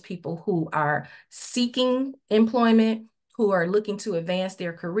those people who are seeking employment, who are looking to advance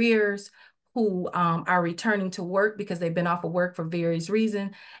their careers, who are returning to work because they've been off of work for various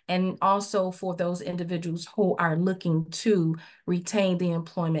reasons, and also for those individuals who are looking to retain the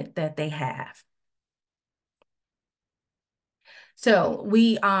employment that they have. So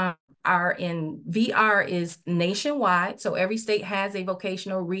we are VR is nationwide. So every state has a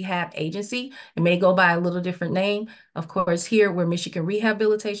vocational rehab agency. It may go by a little different name. Of course, here we're Michigan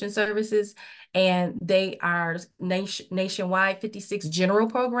Rehabilitation Services, and they are nationwide, 56 general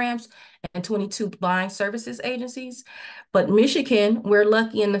programs and 22 blind services agencies. But Michigan, we're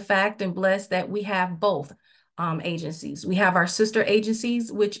lucky in the fact and blessed that we have both agencies. We have our sister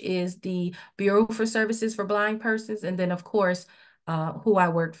agencies, which is the Bureau for Services for Blind Persons, and then of course, who I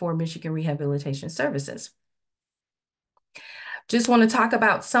work for, Michigan Rehabilitation Services. Just want to talk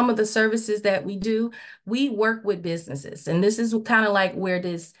about some of the services that we do. We work with businesses, and this is kind of like where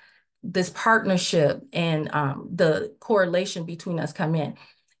this partnership and the correlation between us come in.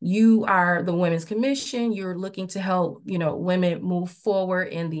 You are the Women's Commission. You're looking to help, women move forward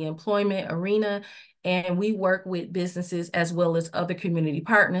in the employment arena. And we work with businesses as well as other community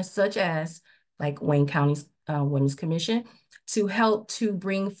partners, such as like Wayne County's Women's Commission, to help to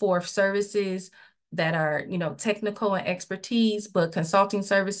bring forth services that are, technical and expertise, but consulting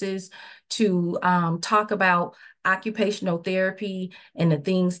services to talk about occupational therapy and the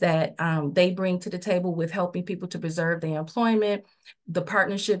things that they bring to the table with helping people to preserve their employment, the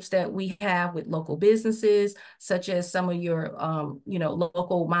partnerships that we have with local businesses, such as some of your,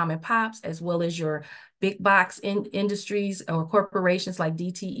 local mom and pops, as well as your big box industries or corporations like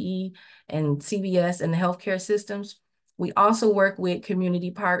DTE and CVS and the healthcare systems. We also work with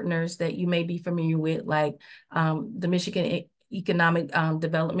community partners that you may be familiar with, like the Michigan Economic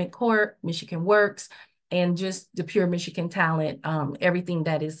Development Corp, Michigan Works, and just the Pure Michigan Talent, everything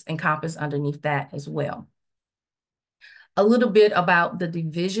that is encompassed underneath that as well. A little bit about the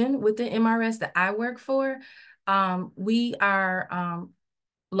division within MRS that I work for. We are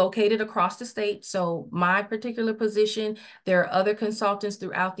located across the state. So my particular position, there are other consultants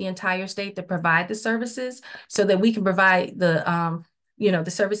throughout the entire state that provide the services so that we can provide the,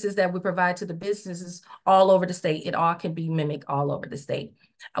 the services that we provide to the businesses all over the state. It all can be mimicked all over the state.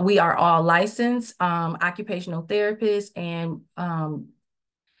 We are all licensed occupational therapists and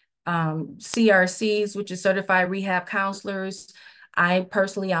CRCs, which is certified rehab counselors. I'm an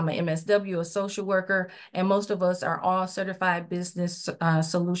MSW, a social worker, and most of us are all certified business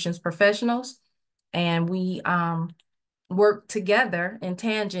solutions professionals. And we work together in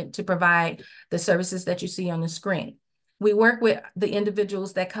tangent to provide the services that you see on the screen. We work with the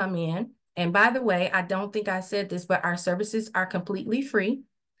individuals that come in. And by the way, I don't think I said this, but our services are completely free.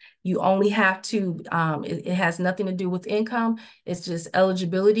 You only have to, it has nothing to do with income. It's just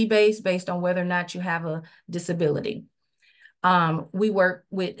eligibility based on whether or not you have a disability. We work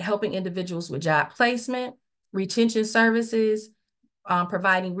with helping individuals with job placement, retention services,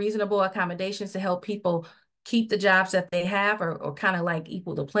 providing reasonable accommodations to help people keep the jobs that they have or kind of like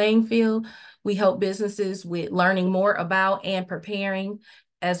equal the playing field. We help businesses with learning more about and preparing,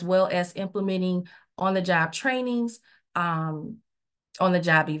 as well as implementing on-the-job trainings,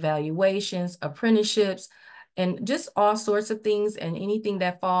 on-the-job evaluations, apprenticeships, and just all sorts of things and anything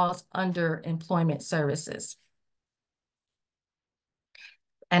that falls under employment services.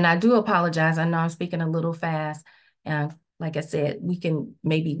 And I do apologize. I know I'm speaking a little fast. And like I said, we can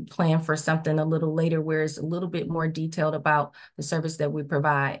maybe plan for something a little later where it's a little bit more detailed about the service that we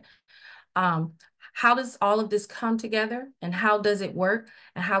provide. How does all of this come together and how does it work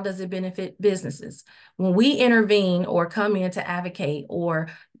and how does it benefit businesses? When we intervene or come in to advocate or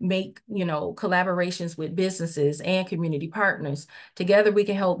make, collaborations with businesses and community partners, together we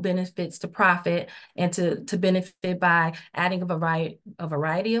can help benefits to profit and to benefit by adding a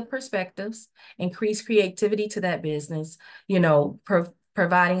variety of perspectives, increase creativity to that business,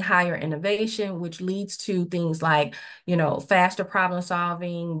 providing higher innovation, which leads to things like, faster problem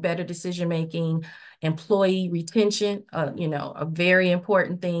solving, better decision making, employee retention, a very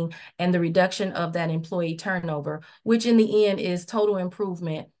important thing, and the reduction of that employee turnover, which in the end is total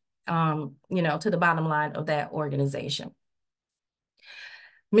improvement, to the bottom line of that organization.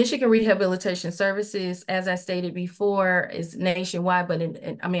 Michigan Rehabilitation Services, as I stated before, is nationwide, but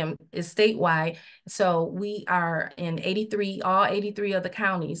it's statewide. So we are in all 83 of the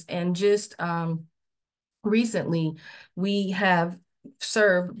counties. And just recently, we have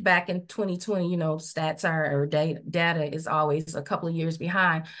served back in 2020, stats or data is always a couple of years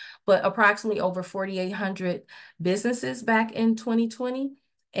behind, but approximately over 4,800 businesses back in 2020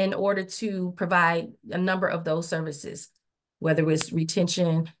 in order to provide a number of those services, whether it's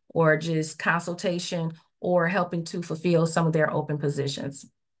retention or just consultation or helping to fulfill some of their open positions.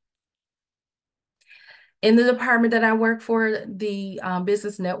 In the department that I work for, the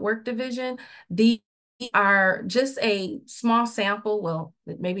Business Network Division, these are just a small sample. Well,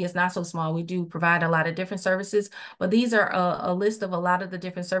 maybe it's not so small. We do provide a lot of different services, but these are a list of a lot of the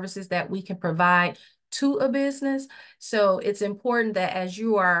different services that we can provide to a business. So it's important that as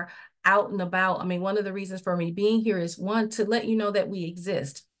you are out and about, one of the reasons for me being here is one, to let you know that we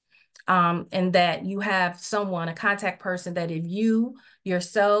exist. And that you have someone, a contact person, that if you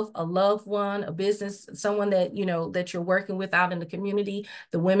yourself, a loved one, a business, someone that, that you're working with out in the community,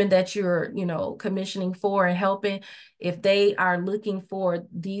 the women that you're, commissioning for and helping, if they are looking for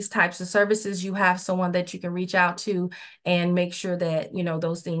these types of services, you have someone that you can reach out to and make sure that,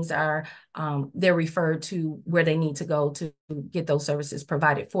 those things are, they're referred to where they need to go to get those services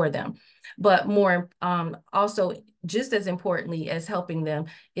provided for them. But more, also, just as importantly as helping them,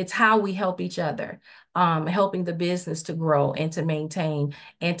 it's how we help each other, helping the business to grow and to maintain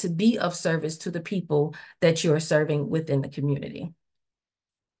and to be of service to the people that you're serving within the community.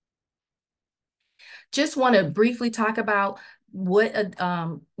 Just want to briefly talk about what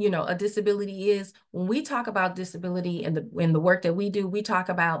a disability is. When we talk about disability in the work that we do, we talk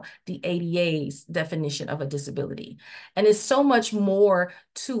about the ADA's definition of a disability. And it's so much more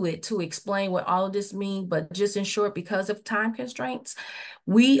to it to explain what all of this means, but just in short, because of time constraints,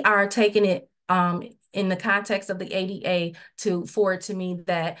 we are taking it in the context of the ADA for it to mean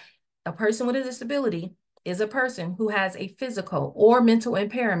that a person with a disability is a person who has a physical or mental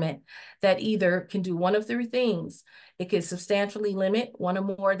impairment that either can do one of three things. It could substantially limit one or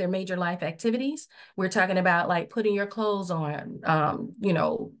more of their major life activities. We're talking about like putting your clothes on,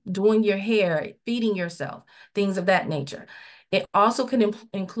 doing your hair, feeding yourself, things of that nature. It also can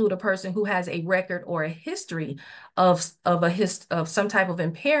include a person who has a record or a history of some type of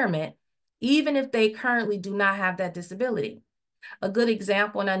impairment, even if they currently do not have that disability. A good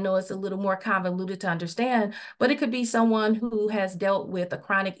example, and I know it's a little more convoluted to understand, but it could be someone who has dealt with a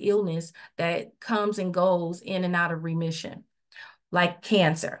chronic illness that comes and goes in and out of remission, like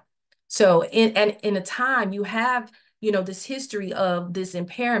cancer. So in a time you have, this history of this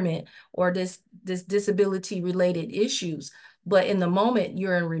impairment or this disability related issues, but in the moment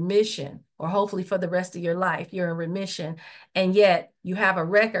you're in remission, or hopefully for the rest of your life, you're in remission, and yet you have a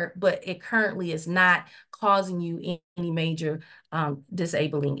record, but it currently is not causing you any major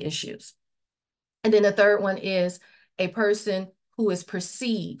disabling issues. And then the third one is a person who is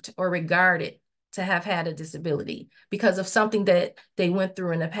perceived or regarded to have had a disability because of something that they went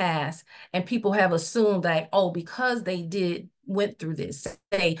through in the past. And people have assumed that, oh, because they went through this,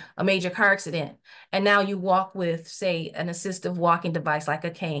 say a major car accident, and now you walk with, say, an assistive walking device like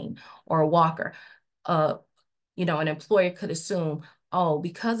a cane or a walker, an employer could assume, oh,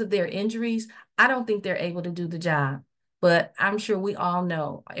 because of their injuries, I don't think they're able to do the job. But I'm sure we all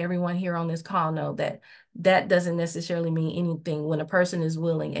know, everyone here on this call know that that doesn't necessarily mean anything. When a person is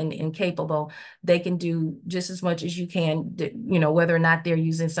willing and capable, they can do just as much as you can, you know, whether or not they're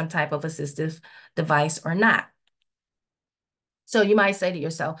using some type of assistive device or not. So you might say to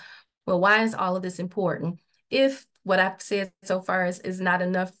yourself, well, why is all of this important? If what I've said so far is not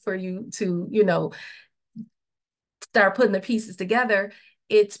enough for you to, you know, start putting the pieces together,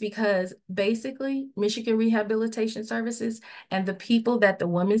 it's because basically Michigan Rehabilitation Services and the people that the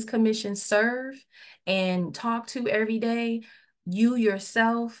Women's Commission serve and talk to every day, you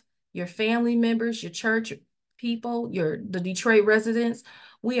yourself, your family members, your church people, the Detroit residents,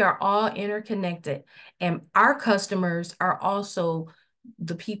 we are all interconnected. And our customers are also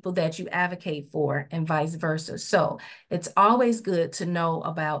the people that you advocate for and vice versa. So it's always good to know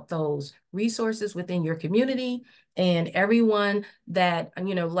about those resources within your community and everyone that,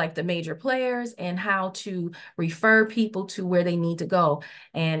 you know, like the major players, and how to refer people to where they need to go.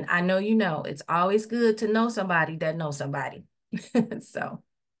 And I know, you know, it's always good to know somebody that knows somebody. So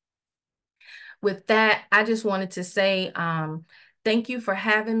with that, I just wanted to say, thank you for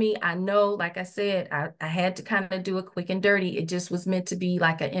having me. I know, like I said, I had to kind of do it quick and dirty. It just was meant to be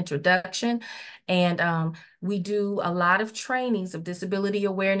like an introduction. And we do a lot of trainings of disability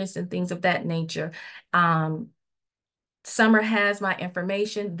awareness and things of that nature. Summer has my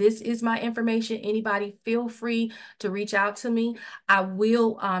information. This is my information. Anybody feel free to reach out to me. I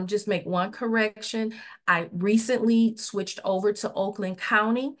will just make one correction. I recently switched over to Oakland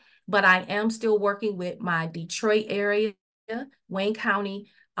County, but I am still working with my Detroit area, Wayne County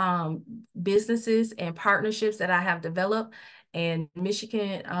businesses and partnerships that I have developed. And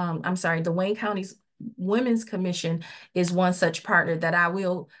Michigan, the Wayne County's Women's Commission is one such partner that I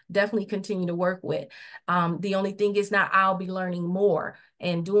will definitely continue to work with. The only thing is now I'll be learning more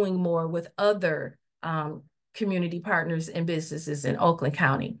and doing more with other community partners and businesses in Oakland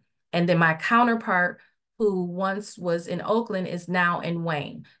County. And then my counterpart, who once was in Oakland, is now in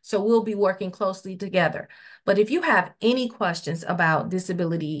Wayne. So we'll be working closely together. But if you have any questions about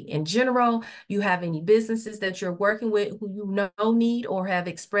disability in general, you have any businesses that you're working with who you know need or have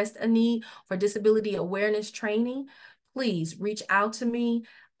expressed a need for disability awareness training, please reach out to me.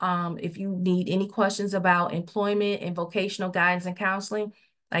 If you need any questions about employment and vocational guidance and counseling,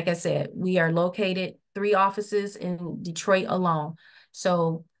 like I said, we are located 3 offices in Detroit alone.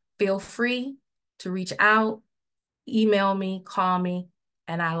 So feel free to reach out, email me, call me,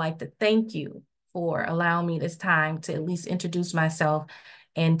 and I'd like to thank you for allowing me this time to at least introduce myself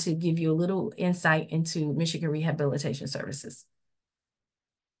and to give you a little insight into Michigan Rehabilitation Services.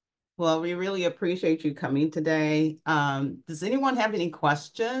 Well, we really appreciate you coming today. Does anyone have any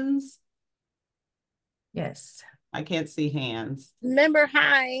questions? Yes. I can't see hands. Member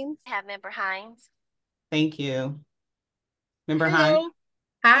Hines. Have Member Hines. Thank you. Member Hello. Hines.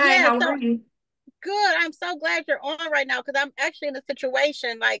 Hi, Yeah, how are you? Good. I'm so glad you're on right now because I'm actually in a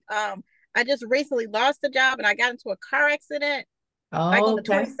situation like I just recently lost a job and I got into a car accident like on the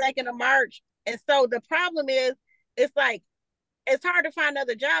 22nd of March. And so the problem is it's like it's hard to find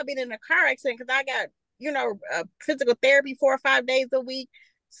another job being in a car accident because I got, you know, physical therapy 4 or 5 days a week.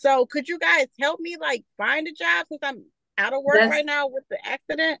 So could you guys help me like find a job since I'm out of work right now with the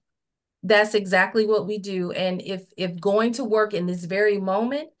accident? That's exactly what we do. And if going to work in this very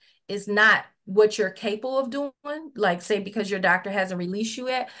moment is not what you're capable of doing, like say because your doctor hasn't released you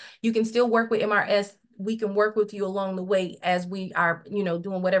yet, you can still work with MRS. We can work with you along the way as we are, you know,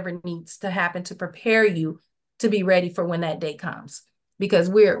 doing whatever needs to happen to prepare you to be ready for when that day comes. Because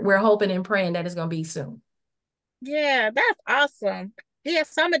we're hoping and praying that it's going to be soon. Yeah, that's awesome. Yeah,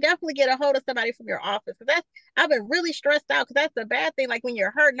 so I'm gonna definitely get a hold of somebody from your office because I've been really stressed out because that's the bad thing. Like when you're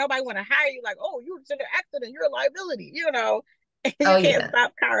hurt, nobody want to hire you. Like, oh, you was in an accident, you're a liability, you know. And you can't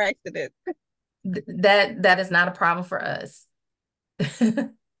stop car accidents. That is not a problem for us.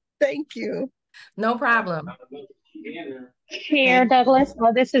 Thank you. No problem. Chair Douglas,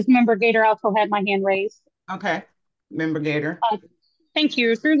 this is Member Gator. I also had my hand raised. Okay, Member Gator. Thank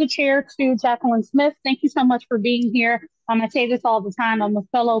you. Through the chair to Jacqueline Smith, thank you so much for being here. I say this all the time. I'm a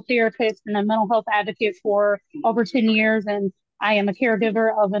fellow therapist and a mental health advocate for over 10 years, and I am a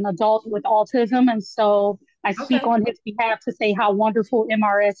caregiver of an adult with autism. And so I speak on his behalf to say how wonderful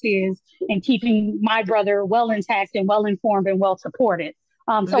MRS is in keeping my brother well intact and well informed and well supported.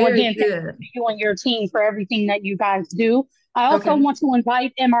 So again, thank you and your team for everything that you guys do. I also want to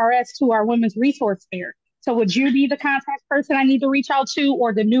invite MRS to our Women's Resource Fair. So would you be the contact person I need to reach out to,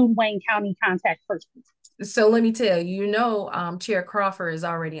 or the new Wayne County contact person? So let me tell you, you know, Chair Crawford is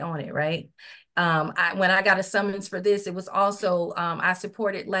already on it, right? When I got a summons for this, it was also, I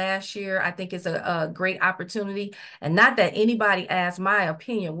supported last year. I think it's a great opportunity. And not that anybody asked my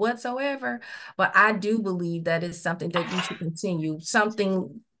opinion whatsoever, but I do believe that it's something that you should continue.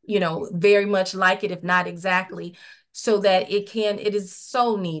 Something, you know, very much like it, if not exactly, so that it is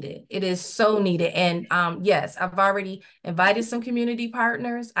so needed. It is so needed. And yes, I've already invited some community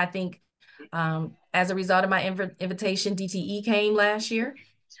partners. I think as a result of my invitation, DTE came last year.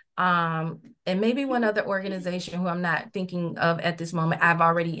 And maybe one other organization who I'm not thinking of at this moment. I've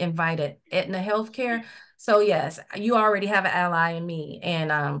already invited Aetna Healthcare. So yes, you already have an ally in me.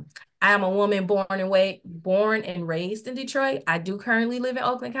 And I am a woman born and raised in Detroit. I do currently live in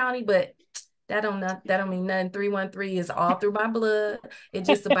Oakland County, but that don't mean nothing. 313 is all through my blood. It's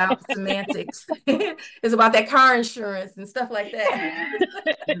just about semantics. It's about that car insurance and stuff like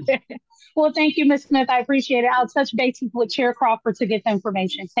that. Well, thank you, Ms. Smith. I appreciate it. I'll touch base with Chair Crawford to get the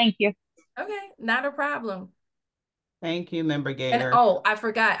information. Thank you. Okay, not a problem. Thank you, Member And Gator. oh, I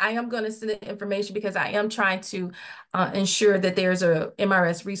forgot. I am going to send the information because I am trying to ensure that there's a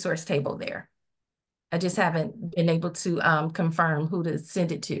MRS resource table there. I just haven't been able to confirm who to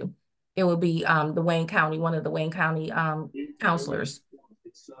send it to. It will be the Wayne County, one of the Wayne County counselors.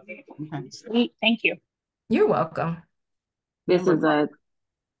 Okay. Sweet. Thank you. You're welcome. This is a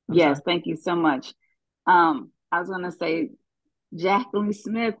yes. Thank you so much. I was going to say, Jacqueline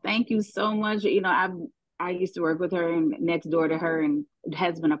Smith, thank you so much. You know, I used to work with her and next door to her, and it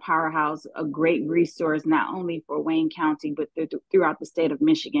has been a powerhouse, a great resource, not only for Wayne County, but throughout the state of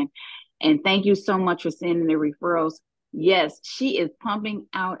Michigan. And thank you so much for sending the referrals. Yes, she is pumping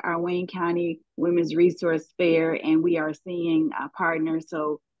out our Wayne County Women's Resource Fair, and we are seeing partners.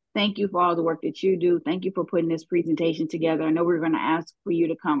 So thank you for all the work that you do. Thank you for putting this presentation together. I know we were going to ask for you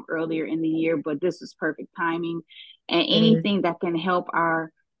to come earlier in the year, but this is perfect timing. And anything that can help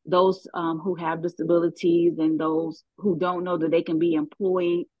those who have disabilities and those who don't know that they can be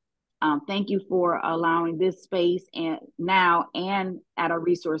employed. Thank you for allowing this space and now and at a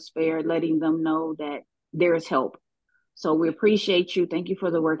resource fair, letting them know that there is help. So we appreciate you. Thank you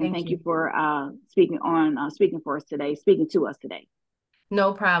for the work, and thank you for speaking for us today, speaking to us today.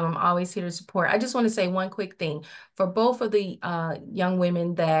 No problem. Always here to support. I just want to say one quick thing for both of the young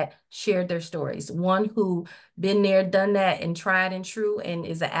women that shared their stories. One who been there, done that, and tried and true, and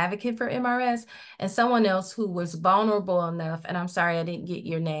is an advocate for MRS, and someone else who was vulnerable enough, and I'm sorry I didn't get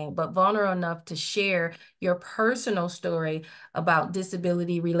your name, but vulnerable enough to share your personal story about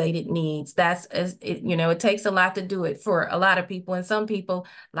disability-related needs. It takes a lot to do it for a lot of people, and some people,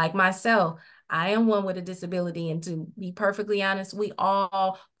 like myself, I am one with a disability, and to be perfectly honest, we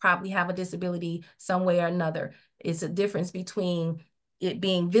all probably have a disability some way or another. It's a difference between it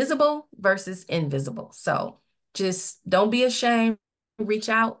being visible versus invisible. So just don't be ashamed. Reach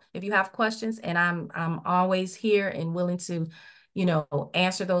out if you have questions, and I'm always here and willing to,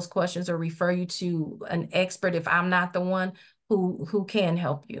 answer those questions or refer you to an expert if I'm not the one who can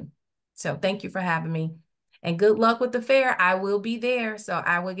help you. So thank you for having me. And good luck with the fair. I will be there, so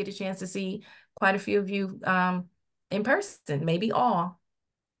I will get a chance to see quite a few of you in person, maybe all.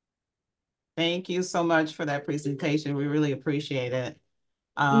 Thank you so much for that presentation. We really appreciate it.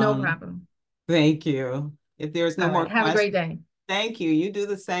 No problem. Thank you. If there's no more questions, have a great day. Thank you. You do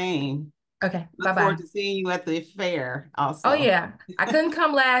the same. Okay. Look forward to seeing you at the fair also. Oh yeah. I couldn't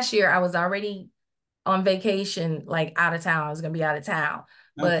come last year. I was already on vacation, like out of town. I was gonna be out of town.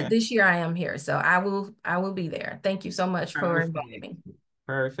 But this year I am here. So I will be there. Thank you so much for inviting me.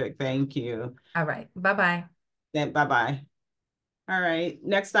 Perfect. Thank you. All right. Bye-bye. Bye-bye. All right.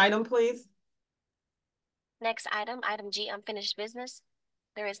 Next item, please. Next item G, unfinished business.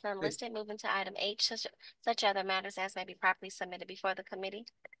 There is none listed. Moving to item H, such other matters as may be properly submitted before the committee.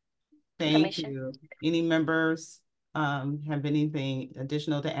 Thank you. Any members have anything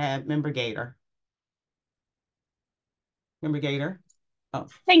additional to add? Member Gator. Member Gator. Oh.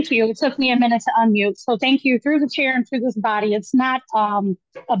 Thank you. It took me a minute to unmute. So thank you through the chair and through this body. It's not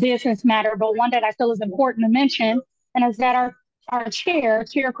a business matter, but one that I feel is important to mention. And is that our chair,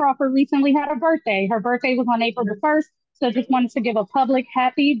 Chair Crawford, recently had a birthday. Her birthday was on April the 1st. So I just wanted to give a public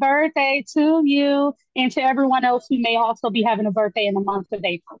happy birthday to you and to everyone else who may also be having a birthday in the month of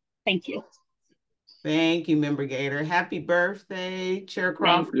April. Thank you. Thank you, Member Gator. Happy birthday, Chair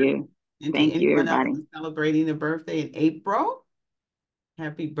Crawford. Thank you. And thank you, everybody. Celebrating a birthday in April.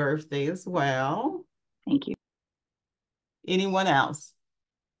 Happy birthday as well. Thank you. Anyone else?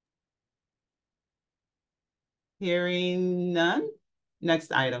 Hearing none.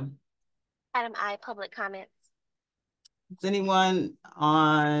 Next item. Item I, public comments. Does anyone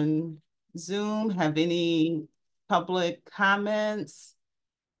on Zoom have any public comments?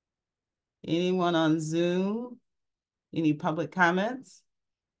 Anyone on Zoom? Any public comments?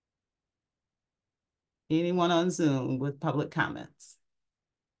 Anyone on Zoom with public comments?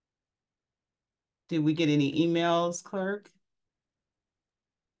 Did we get any emails, clerk?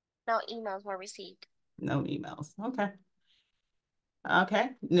 No emails were received. No emails. Okay. Okay,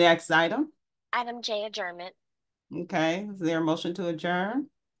 next item. Item J, adjournment. Okay, is there a motion to adjourn?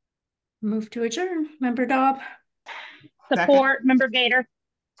 Move to adjourn. Member Dobb. Support, Member Gator.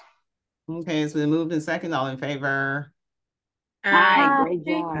 Okay, it's been moved and second. All in favor? Aye, great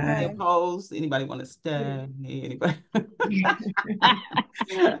job. Any opposed? Anybody want to stay? Anybody?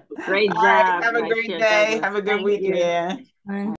 Great All right, job. have a Vice great Chair day. Douglas. Have a good Thank you. weekend.